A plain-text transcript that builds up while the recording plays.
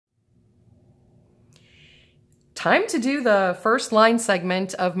Time to do the first line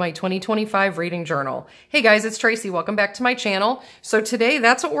segment of my 2025 reading journal. Hey guys, it's Tracy. Welcome back to my channel. So today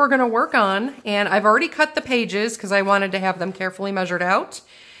that's what we're going to work on, and I've already cut the pages because I wanted to have them carefully measured out.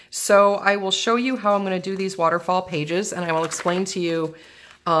 So I will show you how I'm going to do these waterfall pages, and I will explain to you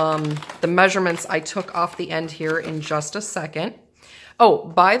the measurements I took off the end here in just a second. Oh,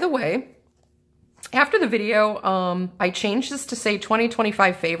 by the way, after the video, I changed this to say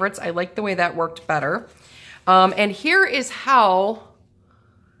 2025 favorites. I like the way that worked better. And here is how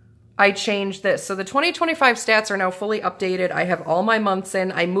I changed this. So the 2025 stats are now fully updated. I have all my months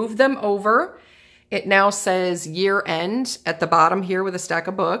in. I moved them over. It now says year end at the bottom here with a stack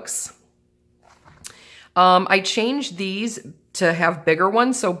of books. I changed these to have bigger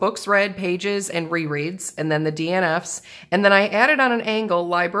ones. So books read, pages, and rereads, and then the DNFs. And then I added on an angle,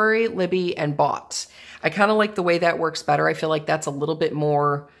 library, Libby, and bought. I kind of like the way that works better. I feel like that's a little bit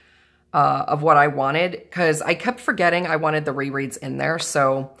more of what I wanted, because I kept forgetting I wanted the rereads in there.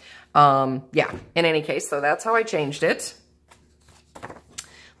 So yeah, in any case, so that's how I changed it.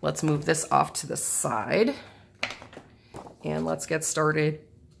 Let's move this off to the side and let's get started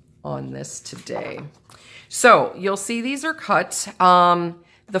on this today. So you'll see these are cut.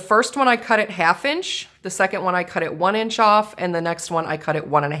 The first one I cut at 1/2 inch, the second one I cut it 1 inch off, and the next one I cut it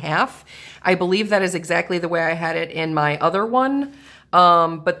 1 1/2. I believe that is exactly the way I had it in my other one.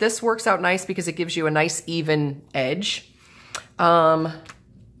 But this works out nice because it gives you a nice even edge.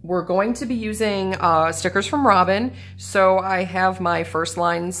 We're going to be using stickers from Robin. So I have my first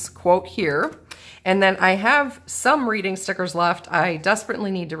lines quote here. And then I have some reading stickers left. I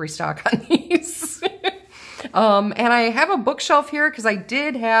desperately need to restock on these. And I have a bookshelf here because I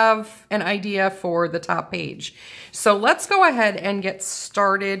did have an idea for the top page. So let's go ahead and get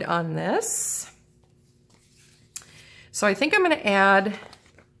started on this. So I think I'm going to add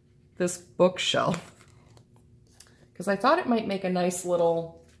this bookshelf because I thought it might make a nice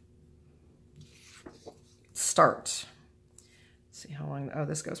little start. Let's see how long, oh,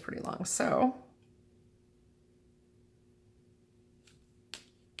 this goes pretty long. So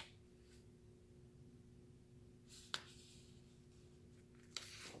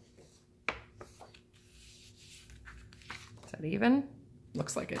is that even?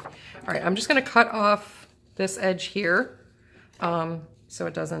 Looks like it. All right, I'm just going to cut off this edge here so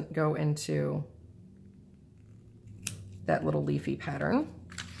it doesn't go into that little leafy pattern.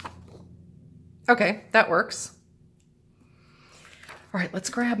 Okay, that works. All right, let's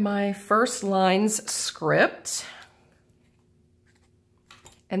grab my first lines script.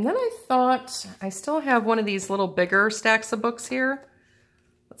 And then I thought I still have one of these little bigger stacks of books here.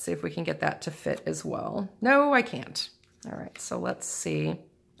 Let's see if we can get that to fit as well. No, I can't. All right, so let's see.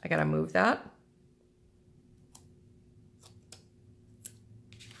 I gotta move that.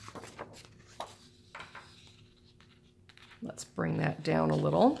 Let's bring that down a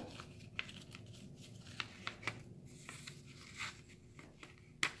little.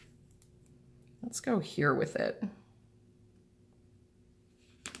 Let's go here with it.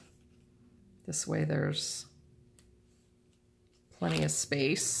 This way there's plenty of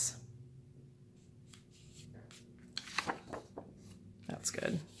space. That's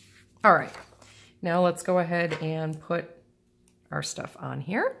good. All right, now let's go ahead and put our stuff on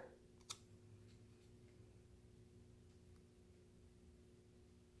here.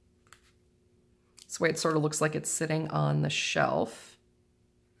 This way it sort of looks like it's sitting on the shelf.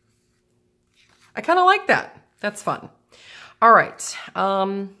 I kind of like that. That's fun. All right.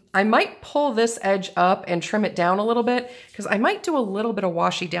 I might pull this edge up and trim it down a little bit because I might do a little bit of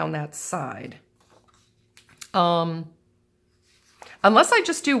washi down that side. Unless I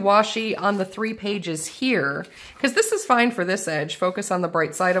just do washi on the 3 pages here, because this is fine for this edge. Focus on the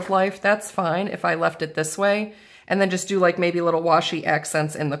bright side of life. That's fine if I left it this way. And then just do like maybe little washi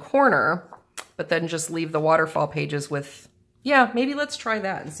accents in the corner, but then just leave the waterfall pages with, yeah, maybe let's try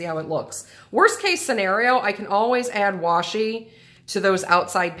that and see how it looks. Worst case scenario, I can always add washi to those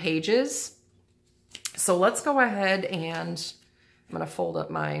outside pages. So let's go ahead and I'm going to fold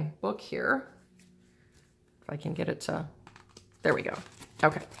up my book here. If I can get it to, there we go.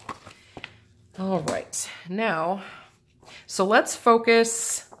 Okay. All right. Now, so let's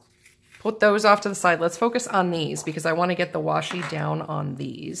focus, put those off to the side. Let's focus on these because I want to get the washi down on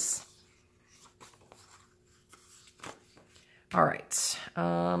these. All right.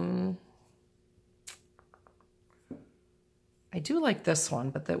 I do like this one,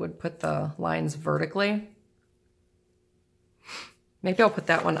 but that would put the lines vertically. Maybe I'll put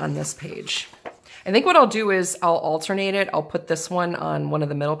that one on this page. I think what I'll do is I'll alternate it. I'll put this one on one of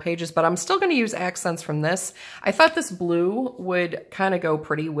the middle pages, but I'm still going to use accents from this. I thought this blue would kind of go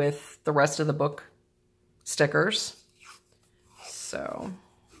pretty with the rest of the book stickers. So,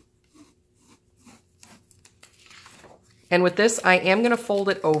 and with this, I am going to fold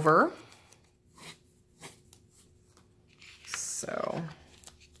it over. So,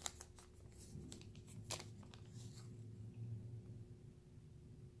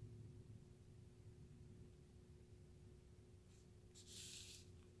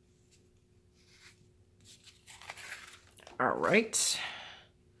 all right,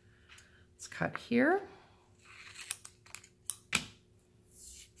 let's cut here.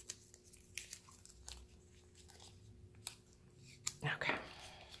 Okay.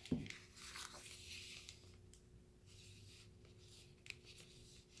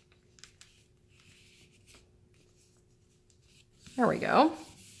 There we go. All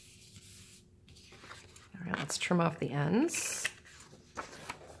right, let's trim off the ends.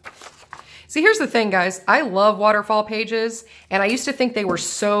 See, here's the thing, guys. I love waterfall pages, and I used to think they were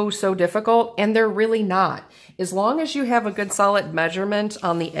so difficult, and they're really not. As long as you have a good solid measurement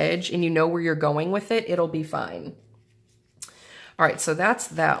on the edge and you know where you're going with it, it'll be fine. All right, so that's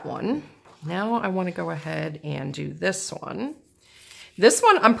that one. Now I want to go ahead and do this one. This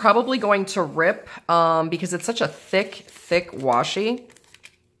one I'm probably going to rip because it's such a thick washi.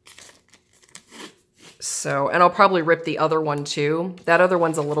 So, and I'll probably rip the other one too. That other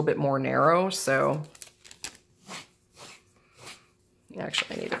one's a little bit more narrow, so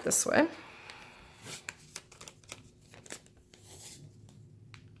actually I need it this way.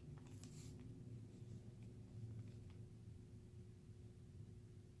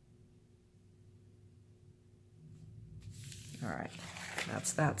 All right,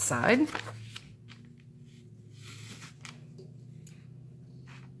 that's that side.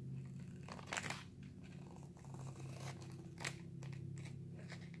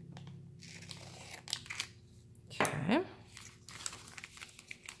 Okay.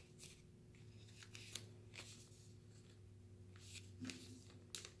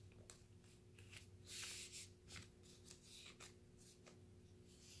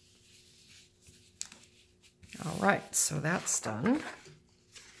 All right, so that's done.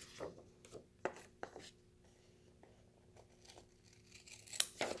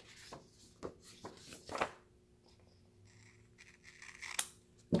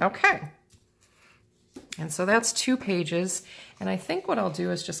 Okay. And so that's 2 pages. And I think what I'll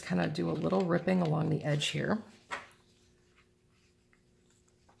do is just kind of do a little ripping along the edge here.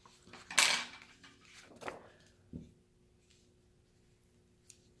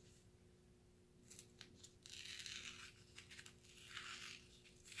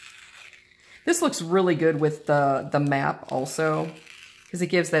 This looks really good with the map also, because it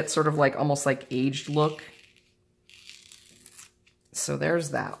gives that sort of like almost like aged look. So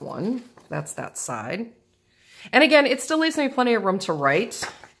there's that one. That's that side. And again, it still leaves me plenty of room to write.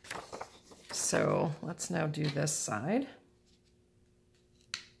 So let's now do this side.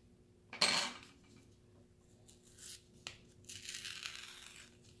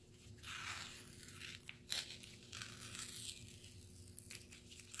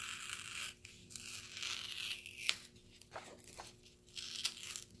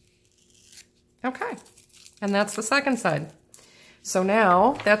 Okay, and that's the second side. So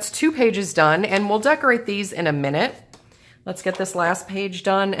now that's 2 pages done, and we'll decorate these in a minute. Let's get this last page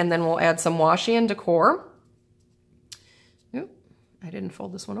done, and then we'll add some washi and decor. Oop, I didn't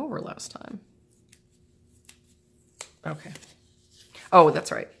fold this one over last time. Okay. Oh,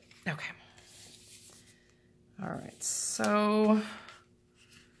 that's right. Okay. All right, so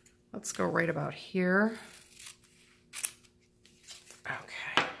let's go right about here.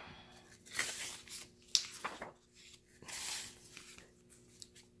 Okay.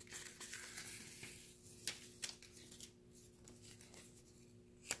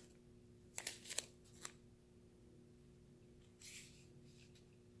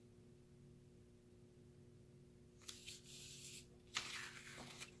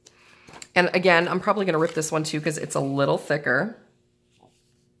 And again, I'm probably going to rip this one too because it's a little thicker.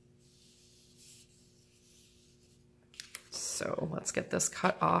 So let's get this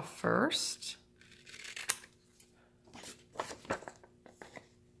cut off first.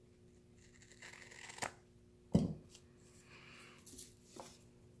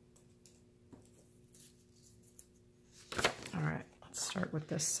 All right, let's start with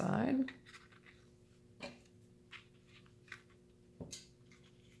this side.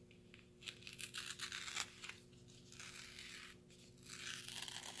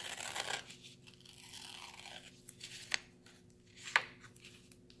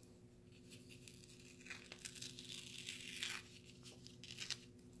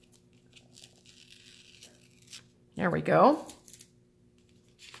 There we go.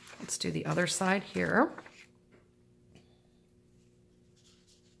 Let's do the other side here.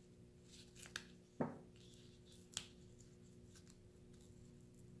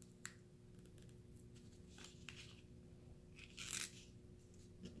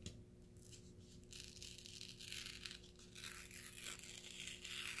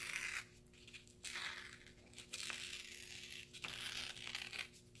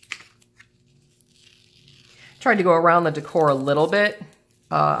 Tried to go around the decor a little bit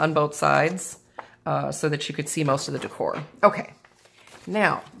on both sides so that you could see most of the decor. Okay,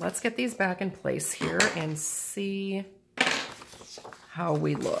 now let's get these back in place here and see how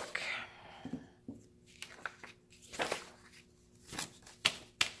we look.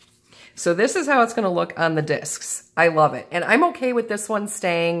 So this is how it's going to look on the discs. I love it. And I'm okay with this one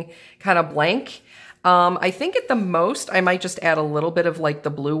staying kind of blank. I think at the most, I might just add a little bit of like the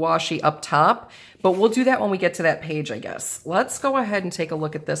blue washi up top, but we'll do that when we get to that page, I guess. Let's go ahead and take a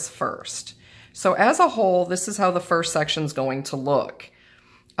look at this first. So as a whole, this is how the first section's going to look.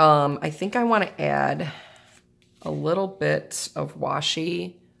 I think I want to add a little bit of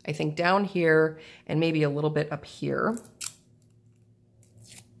washi, I think down here and maybe a little bit up here.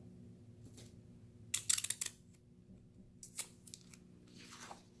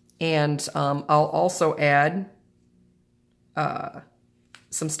 And I'll also add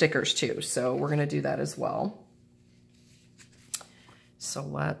some stickers too. So we're gonna do that as well. So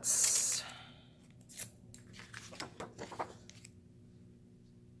let's,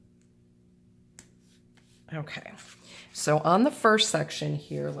 okay. So on the first section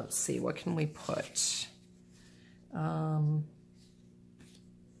here, let's see, what can we put?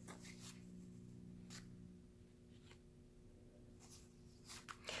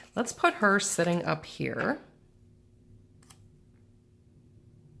 Let's put her sitting up here.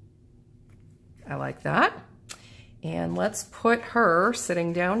 I like that. And let's put her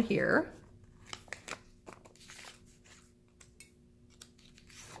sitting down here.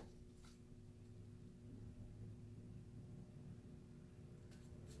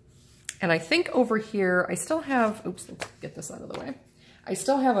 And I think over here, I still have, oops, let's get this out of the way. I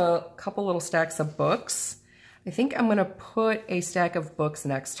still have a couple little stacks of books. I think I'm gonna put a stack of books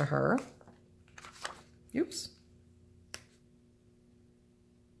next to her. Oops.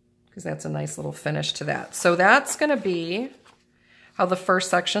 Because that's a nice little finish to that. So that's gonna be how the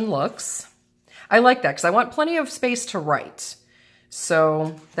first section looks. I like that because I want plenty of space to write.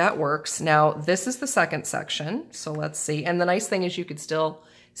 So that works. Now this is the second section. So let's see. And the nice thing is you could still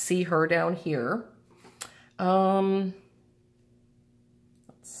see her down here. Let's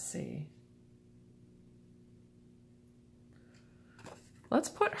see. Let's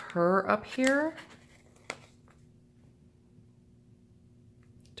put her up here.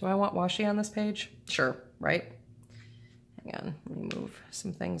 Do I want washi on this page? Sure, right? Hang on, let me move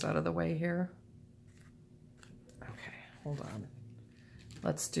some things out of the way here. Okay, hold on.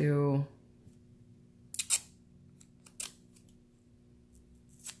 Let's do,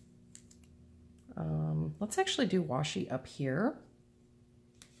 let's actually do washi up here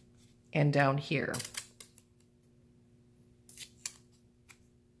and down here.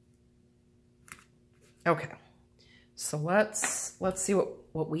 Okay, so let's see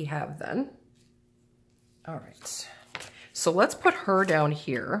what we have then. All right, so let's put her down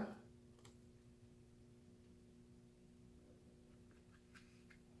here.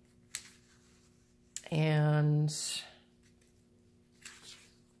 And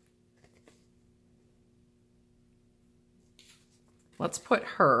let's put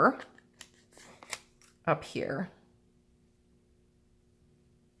her up here.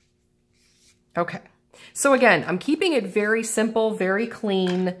 Okay. So again, I'm keeping it very simple, very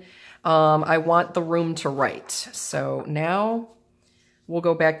clean. I want the room to write. So now we'll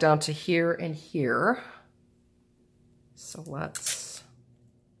go back down to here and here. So let's,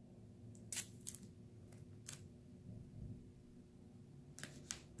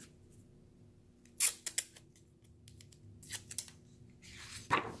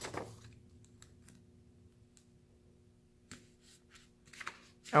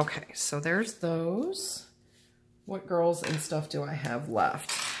 okay, so there's those. What girls and stuff do I have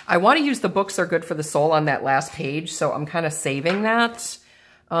left? I want to use the books are good for the soul on that last page, so I'm kind of saving that.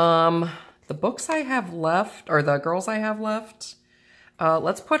 The books I have left, or the girls I have left,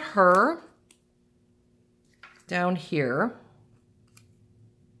 let's put her down here.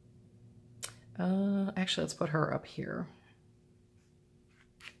 Actually, let's put her up here.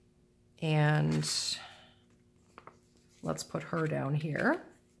 And let's put her down here.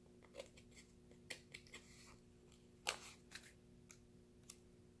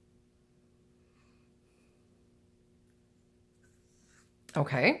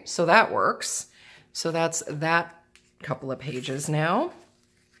 Okay, so that works. So that's that couple of pages now.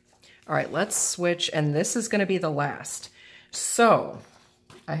 All right, let's switch, and this is gonna be the last. So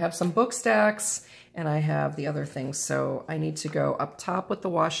I have some book stacks and I have the other things. So I need to go up top with the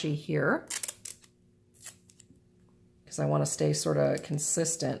washi here because I wanna stay sort of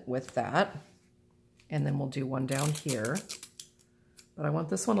consistent with that. And then we'll do one down here. But I want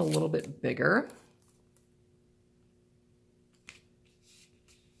this one a little bit bigger.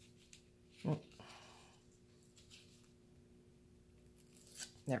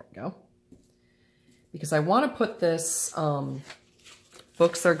 There we go. Because I want to put this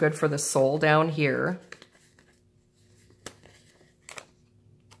Books Are Good for the Soul down here.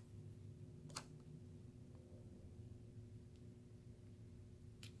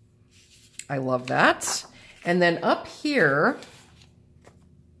 I love that. And then up here,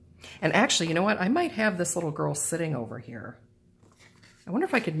 and actually, you know what? I might have this little girl sitting over here. I wonder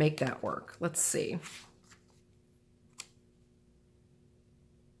if I could make that work. Let's see.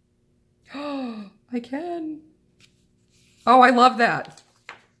 Oh, I can. Oh, I love that.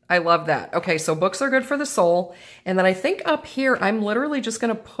 I love that. Okay, so Books Are Good for the Soul. And then I think up here, I'm literally just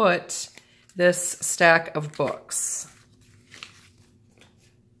going to put this stack of books.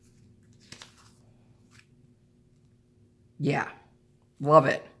 Yeah, love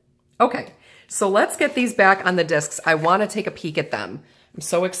it. Okay, so let's get these back on the discs. I want to take a peek at them. I'm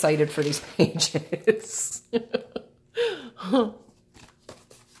so excited for these pages.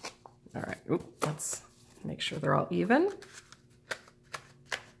 All right, let's make sure they're all even.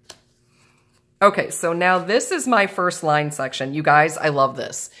 Okay, so now this is my first line section. You guys, I love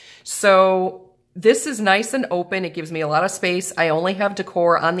this. So this is nice and open. It gives me a lot of space. I only have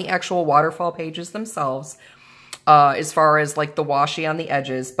decor on the actual waterfall pages themselves. As far as like the washi on the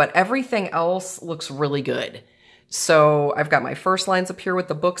edges, but everything else looks really good. So I've got my first lines up here with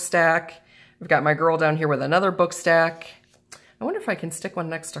the book stack. I've got my girl down here with another book stack. I wonder if I can stick one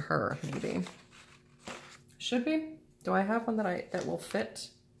next to her, maybe. Should be. Do I have one that will fit?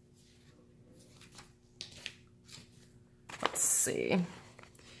 Let's see.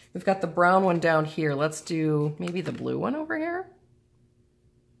 We've got the brown one down here. Let's do maybe the blue one over here.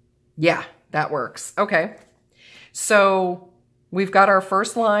 Yeah, that works. Okay. So we've got our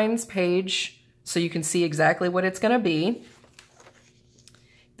first lines page, so you can see exactly what it's going to be.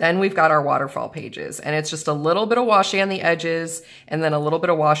 Then we've got our waterfall pages, and it's just a little bit of washi on the edges, and then a little bit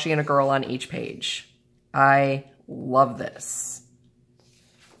of washi and a girl on each page. I love this.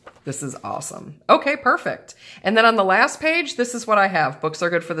 This is awesome. Okay, perfect. And then on the last page, this is what I have. Books Are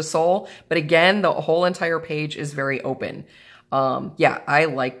Good for the Soul. But again, the whole entire page is very open. Yeah, I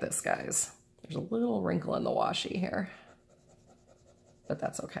like this, guys. There's a little wrinkle in the washi here, but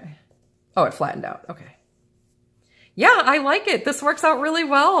that's okay. Oh, it flattened out. Okay. Yeah, I like it. This works out really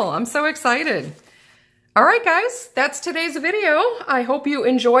well. I'm so excited. All right, guys, that's today's video. I hope you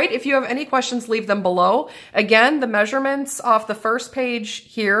enjoyed. If you have any questions, leave them below. Again, the measurements off the first page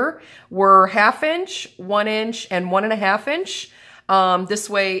here were 1/2 inch, 1 inch, and 1.5 inch. This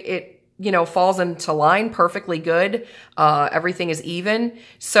way it, you know, falls into line perfectly good. Everything is even.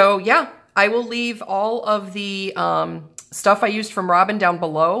 So yeah, I will leave all of the stuff I used from Robin down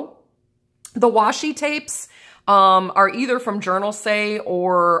below. The washi tapes are either from Journal Say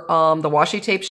or the washi tapes